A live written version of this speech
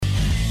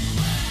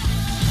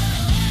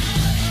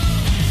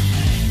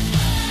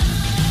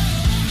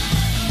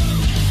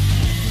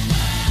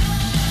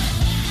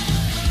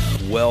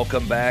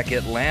Welcome back,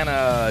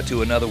 Atlanta,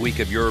 to another week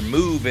of Your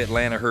Move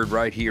Atlanta, heard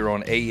right here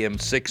on AM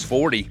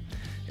 640.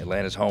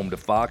 Atlanta's home to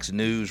Fox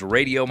News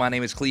Radio. My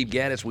name is Cleve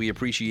Gaddis. We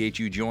appreciate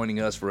you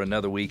joining us for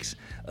another week's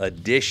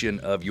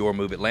edition of Your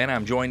Move Atlanta.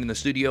 I'm joined in the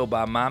studio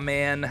by my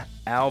man,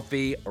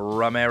 Alfie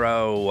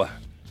Romero.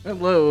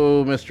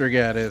 Hello, Mr.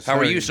 Gaddis. How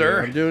are you,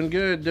 sir? I'm doing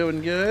good,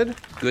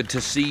 Good to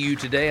see you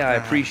today. I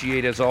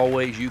appreciate, as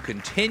always, you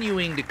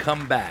continuing to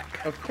come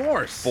back. Of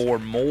course. For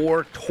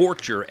more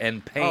torture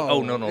and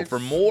pain. For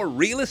more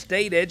real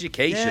estate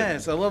education.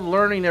 Yes, I love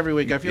learning every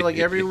week. I feel like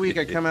every week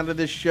I come out of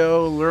this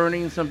show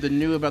learning something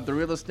new about the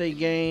real estate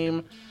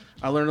game.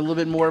 I learned a little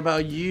bit more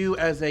about you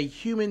as a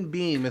human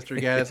being, Mr.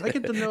 Gaddis. I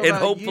get to know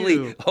about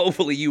you.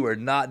 Hopefully you are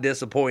not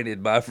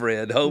disappointed, my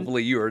friend.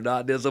 Hopefully you are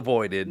not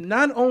disappointed.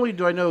 Not only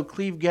do I know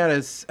Cleve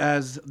Gaddis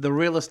as the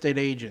real estate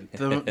agent,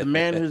 the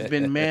man who's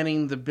been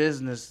manning the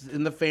business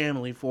in the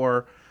family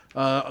for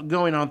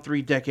going on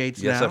 3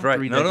 decades now. Yes, that's right.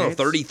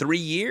 33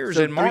 years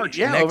in March.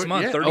 Next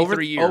month,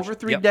 33 years. Over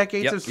 3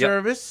 decades of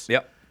service.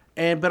 Yep.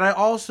 But I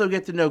also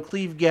get to know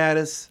Cleve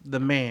Gaddis, the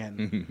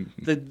man,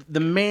 the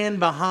man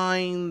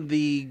behind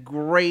the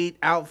great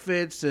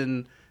outfits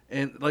and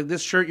like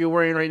this shirt you're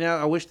wearing right now.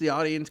 I wish the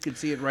audience could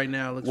see it right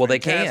now. It looks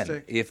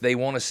fantastic. They can. If they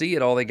want to see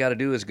it, all they got to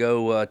do is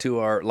go to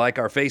our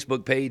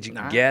Facebook page,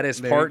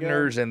 Gaddis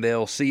Partners, and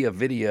they'll see a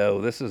video.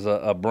 This is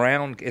a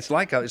brown. It's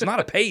not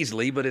a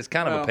paisley, but it's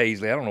kind of a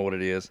paisley. I don't know what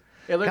it is.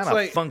 It looks kind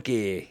of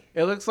funky.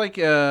 It looks like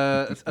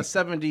a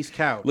 70s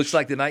couch. Looks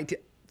like the 19.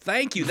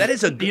 Thank you. That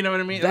is a you know what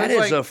I mean? That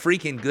is a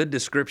freaking good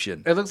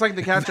description. It looks like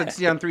the couch I'd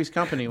see on Three's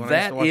Company.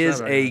 That is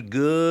a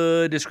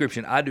good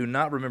description. I do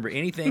not remember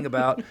anything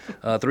about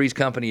Three's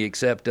Company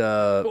except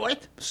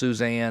what?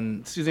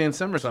 Suzanne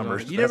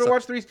Summers. You never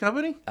watched Three's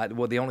Company?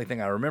 The only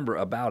thing I remember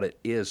about it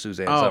is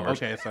Suzanne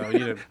Summers. Okay. So you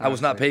didn't. I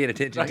was not paying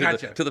attention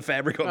to the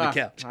fabric on the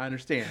couch. I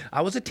understand.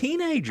 I was a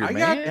teenager,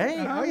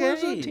 man. I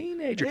was a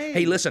teenager.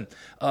 Hey, listen.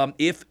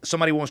 If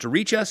somebody wants to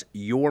reach us,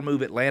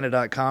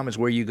 yourmoveatlanta.com is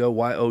where you go.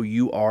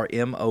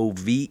 YOURMOVE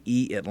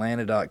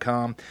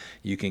Atlanta.com.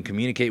 You can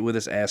communicate with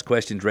us, ask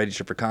questions,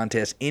 register for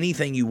contests,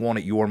 anything you want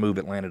at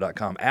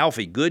yourmoveatlanta.com.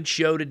 Alfie, good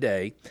show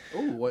today.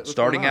 Ooh,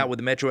 starting out with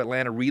the Metro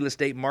Atlanta real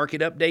estate market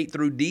update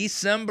through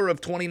December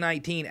of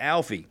 2019.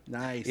 Alfie,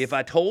 nice. If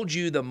I told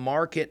you the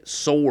market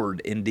soared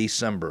in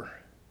December,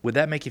 would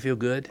that make you feel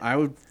good? I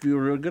would feel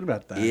real good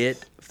about that.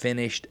 It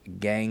finished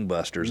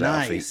gangbusters,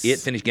 nice. Alfie. It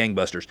finished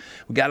gangbusters.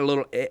 We got a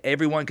little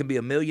Everyone Can Be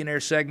a Millionaire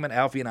segment.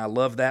 Alfie and I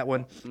love that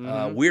one.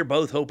 We're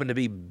both hoping to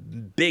be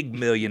big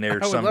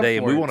millionaires someday,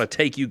 and we want to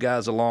take you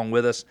guys along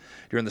with us.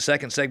 During the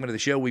second segment of the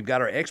show, we've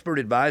got our expert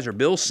advisor,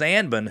 Bill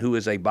Sandman, who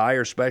is a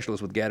buyer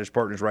specialist with Gaddis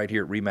Partners right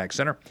here at RE/MAX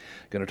Center.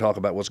 Going to talk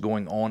about what's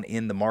going on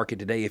in the market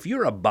today. If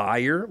you're a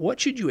buyer, what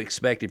should you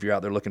expect if you're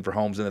out there looking for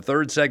homes? In the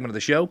third segment of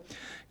the show,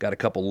 got a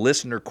couple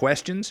listener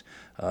questions.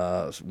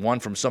 One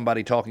from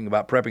somebody talking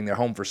about prepping their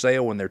home for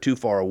sale when they're too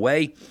far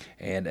away,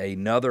 and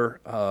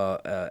another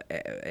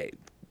a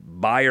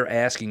buyer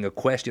asking a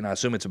question. I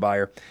assume it's a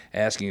buyer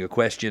asking a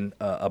question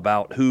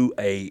about who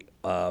a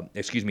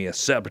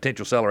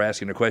potential seller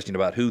asking a question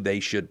about who they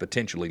should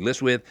potentially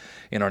list with.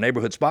 In our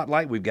neighborhood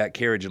spotlight, we've got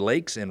Carriage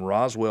Lakes in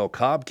Roswell,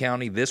 Cobb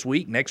County this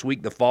week. Next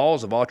week, the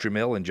Falls of Autry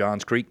Mill in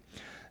Johns Creek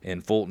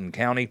in Fulton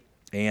County,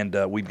 and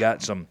we've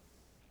got some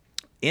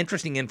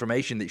interesting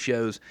information that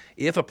shows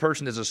if a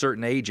person is a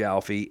certain age,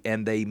 Alfie,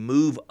 and they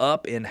move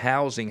up in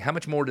housing, how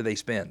much more do they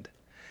spend?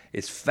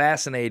 It's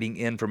fascinating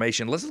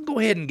information. Let's go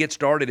ahead and get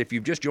started. If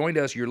you've just joined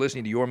us, you're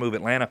listening to Your Move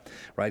Atlanta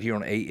right here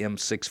on AM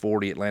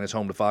 640, Atlanta's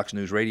home to Fox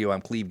News Radio. I'm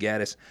Cleve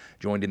Gaddis,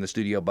 joined in the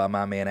studio by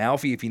my man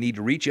Alfie. If you need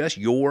to reach us,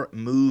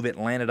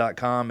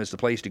 yourmoveatlanta.com is the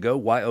place to go.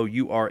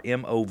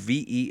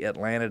 YOURMOVE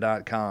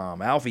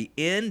Atlanta.com. Alfie,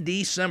 in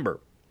December,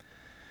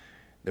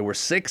 there were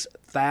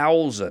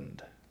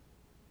 6,000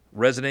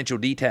 residential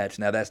detached.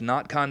 Now, that's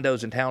not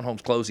condos and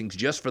townhomes closings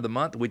just for the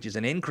month, which is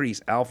an increase.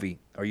 Alfie,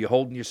 are you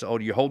holding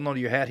on to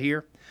your hat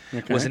here?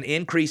 Okay. Was an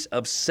increase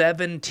of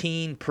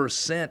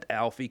 17%,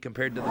 Alfie,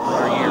 compared to the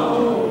prior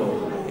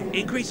year.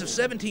 Increase of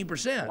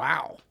 17%.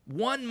 Wow.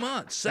 1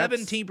 month,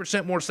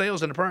 17% more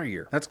sales than the prior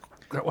year.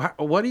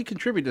 What do you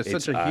contribute to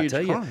such a huge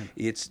climb?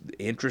 It's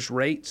interest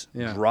rates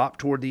dropped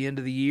toward the end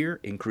of the year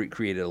and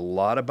created a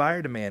lot of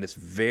buyer demand. It's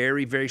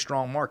very, very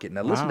strong market.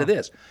 Now, listen to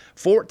this.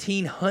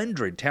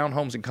 1,400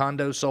 townhomes and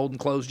condos sold and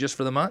closed just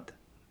for the month.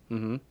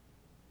 Mm-hmm.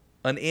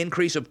 An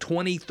increase of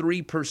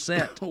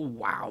 23%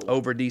 wow.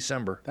 over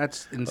December.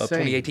 That's insane. Of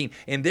 2018.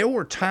 And there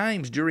were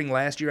times during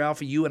last year,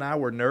 Alfie, you and I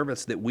were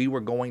nervous that we were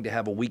going to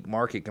have a weak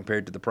market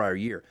compared to the prior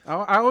year.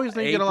 I always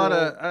think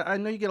I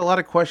know you get a lot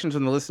of questions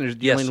from the listeners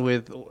dealing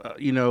with,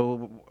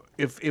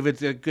 if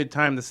it's a good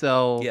time to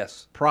sell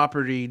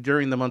property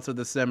during the months of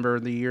December,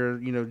 the year,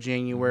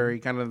 January,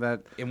 kind of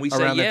that. And we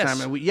around say that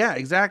time. And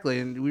exactly.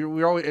 And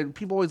we always, and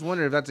people always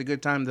wonder if that's a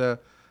good time to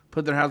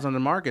put their house on the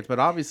market. But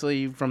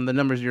obviously, from the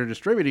numbers you're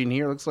distributing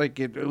here, it looks like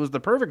it was the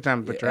perfect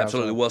time to put your house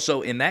absolutely. on. Well,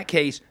 so in that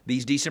case,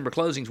 these December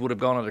closings would have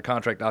gone under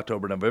contract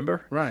October,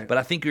 November. Right. But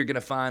I think you're going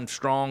to find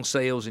strong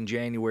sales in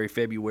January,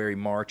 February,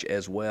 March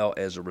as well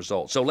as a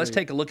result. So let's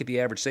take a look at the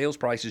average sales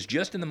prices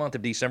just in the month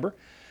of December.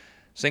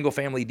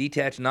 Single-family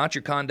detached, not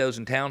your condos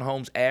and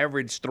townhomes,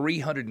 averaged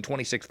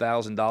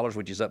 $326,000,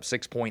 which is up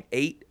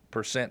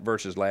 6.8%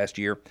 versus last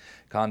year.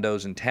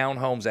 Condos and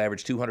townhomes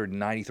averaged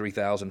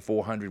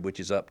 $293,400, which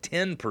is up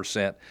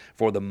 10%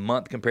 for the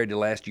month compared to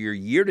last year.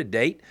 Year to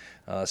date,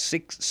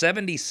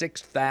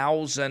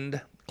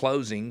 76,000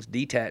 closings,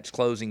 detached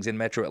closings in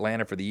Metro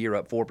Atlanta for the year,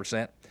 up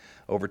 4%.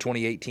 Over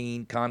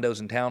 2018,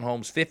 condos and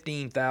townhomes,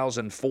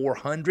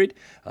 15,400,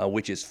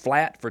 which is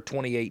flat for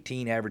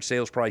 2018. Average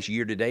sales price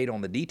year to date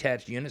on the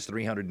detached units,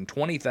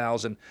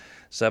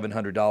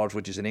 $320,700,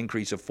 which is an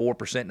increase of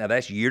 4%. Now,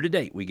 that's year to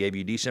date. We gave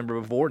you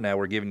December before. Now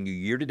we're giving you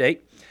year to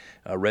date.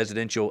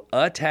 Residential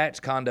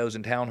attached condos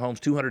and townhomes,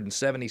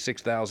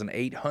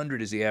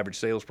 $276,800 is the average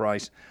sales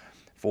price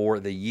for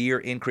the year,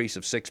 increase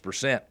of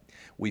 6%.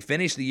 We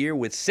finished the year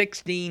with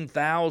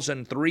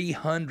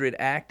 16,300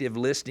 active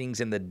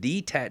listings in the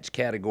detached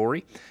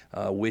category,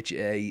 which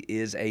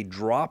is a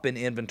drop in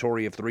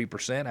inventory of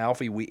 3%.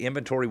 Alfie,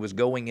 inventory was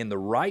going in the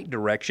right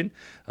direction,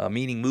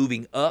 meaning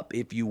moving up,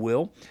 if you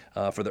will,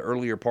 for the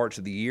earlier parts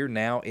of the year.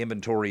 Now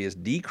inventory is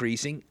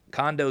decreasing.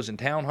 Condos and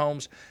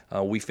townhomes,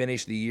 we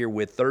finished the year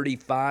with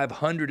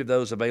 3,500 of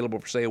those available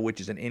for sale,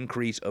 which is an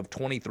increase of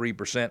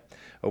 23%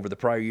 over the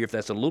prior year. If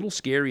that's a little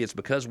scary, it's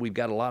because we've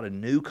got a lot of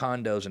new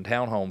condos and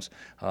townhomes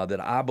that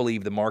I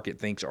believe the market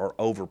thinks are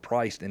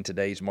overpriced in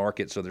today's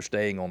market, so they're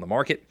staying on the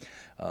market.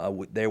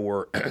 There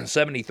were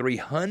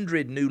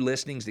 7,300 new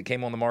listings that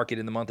came on the market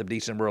in the month of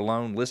December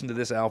alone. Listen to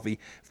this, Alfie,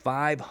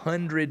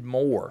 500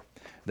 more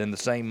than the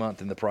same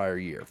month in the prior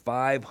year.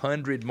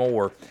 500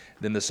 more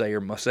than the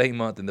same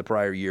month in the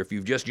prior year. If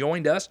you've just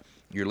joined us,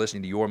 you're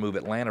listening to Your Move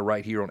Atlanta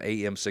right here on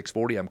AM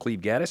 640. I'm Cleve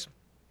Gaddis.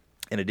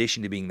 In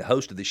addition to being the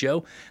host of the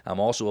show,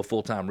 I'm also a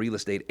full-time real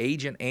estate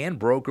agent and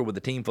broker with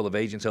a team full of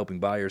agents helping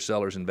buyers,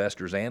 sellers,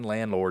 investors, and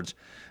landlords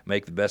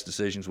make the best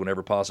decisions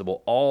whenever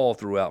possible all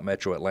throughout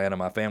Metro Atlanta.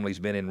 My family's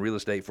been in real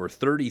estate for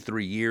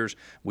 33 years.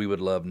 We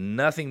would love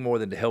nothing more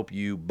than to help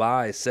you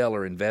buy, sell,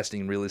 or invest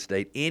in real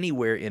estate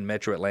anywhere in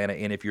Metro Atlanta.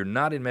 And if you're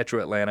not in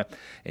Metro Atlanta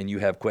and you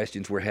have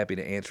questions, we're happy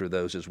to answer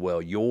those as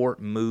well.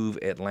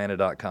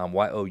 YourMoveAtlanta.com,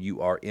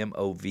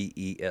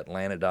 YOURMOVE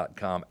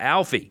Atlanta.com.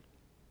 Alfie.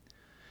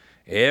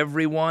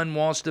 Everyone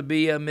wants to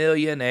be a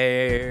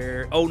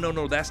millionaire. Oh,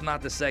 no, that's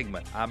not the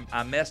segment.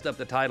 I messed up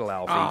the title,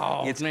 Alfie.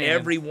 Oh, it's man.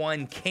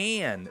 Everyone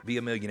Can Be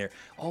a Millionaire.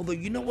 Although,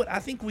 you know what? I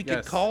think we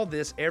could call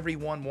this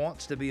Everyone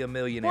Wants to Be a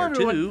Millionaire,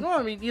 too. Well,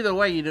 I mean, either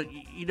way, you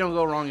don't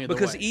go wrong either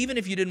because way. Even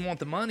if you didn't want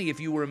the money, if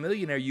you were a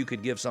millionaire, you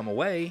could give some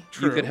away.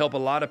 True. You could help a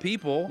lot of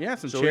people. Yeah,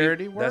 some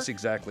charity work. That's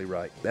exactly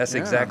right. That's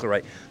exactly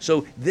right.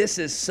 So this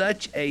is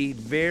such a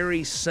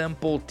very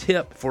simple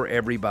tip for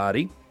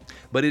everybody,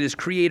 but it is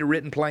create a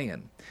written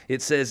plan.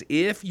 It says,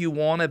 if you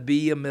want to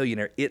be a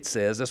millionaire, it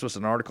says, this was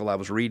an article I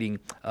was reading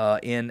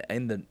in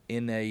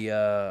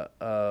a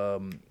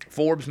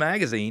Forbes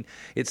magazine.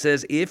 It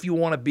says, if you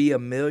want to be a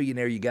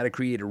millionaire, you got to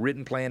create a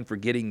written plan for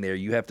getting there.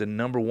 You have to,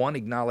 number one,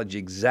 acknowledge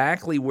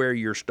exactly where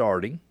you're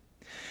starting.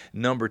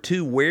 Number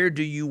two, where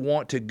do you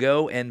want to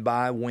go and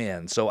by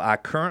when? So I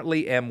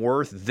currently am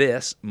worth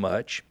this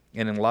much.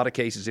 And in a lot of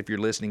cases, if you're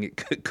listening,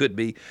 it could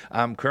be,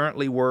 I'm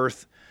currently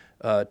worth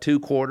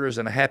 2 quarters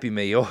and a Happy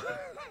Meal.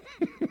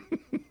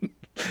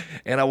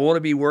 And I want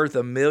to be worth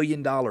 $1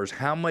 million.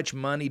 How much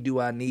money do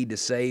I need to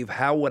save?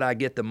 How would I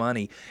get the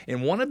money?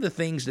 And one of the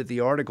things that the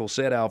article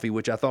said, Alfie,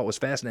 which I thought was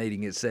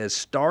fascinating, it says,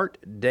 start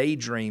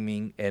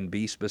daydreaming and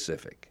be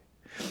specific.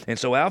 And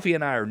so Alfie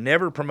and I are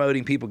never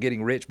promoting people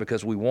getting rich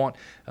because we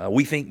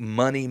think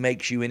money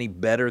makes you any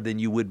better than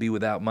you would be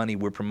without money.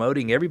 We're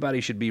promoting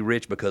everybody should be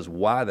rich because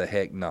why the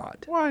heck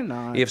not? Why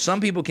not? If some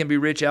people can be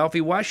rich,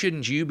 Alfie, why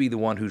shouldn't you be the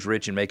one who's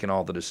rich and making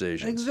all the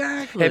decisions?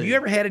 Exactly. Have you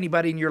ever had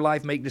anybody in your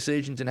life make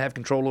decisions and have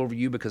control over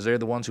you because they're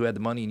the ones who had the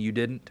money and you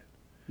didn't?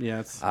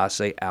 Yes. I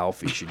say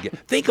Alfie should get.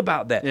 Think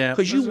about that. Yeah.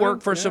 Because you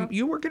work for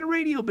you work in a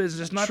radio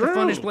business. It's not the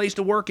funnest place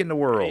to work in the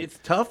world. It's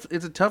tough.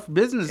 It's a tough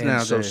business and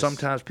nowadays. So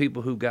sometimes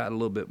people who got a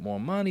little bit more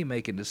money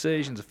making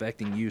decisions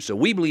affecting you. So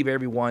we believe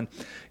everyone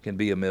can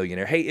be a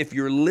millionaire. Hey, if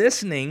you're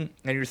listening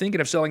and you're thinking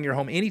of selling your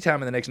home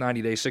anytime in the next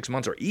 90 days, 6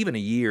 months, or even a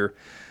year,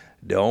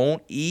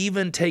 don't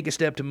even take a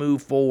step to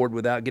move forward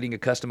without getting a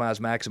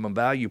customized maximum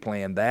value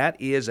plan. That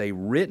is a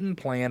written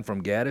plan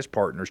from Gaddis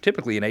Partners,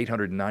 typically an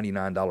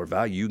 $899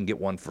 value. You can get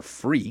one for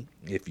free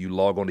if you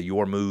log on to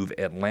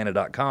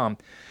YourMoveAtlanta.com,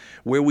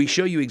 where we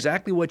show you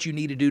exactly what you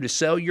need to do to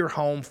sell your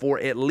home for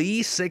at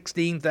least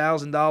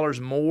 $16,000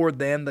 more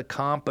than the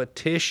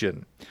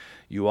competition.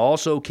 You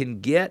also can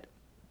get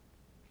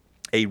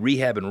a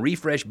rehab and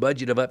refresh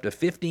budget of up to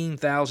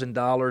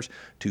 $15,000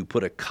 to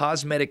put a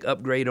cosmetic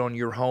upgrade on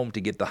your home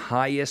to get the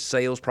highest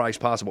sales price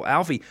possible.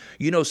 Alfie,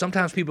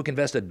 sometimes people can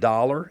invest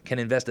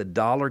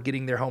 $1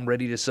 getting their home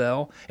ready to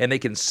sell, and they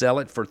can sell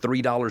it for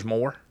 $3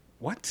 more.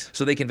 What?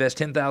 So they can invest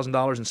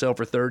 $10,000 and sell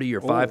for 30 or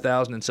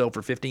 $5,000 and sell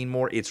for 15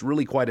 more. It's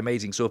really quite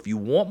amazing. So if you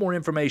want more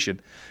information,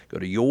 go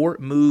to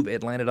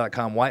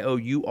yourmoveatlanta.com,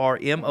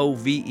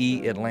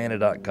 YOURMOVE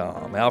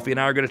Atlanta.com. Alfie and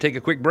I are going to take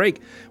a quick break.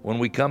 When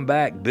we come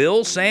back,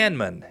 Bill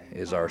Sandman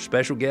is our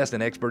special guest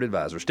and expert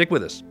advisor. Stick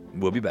with us.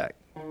 We'll be back.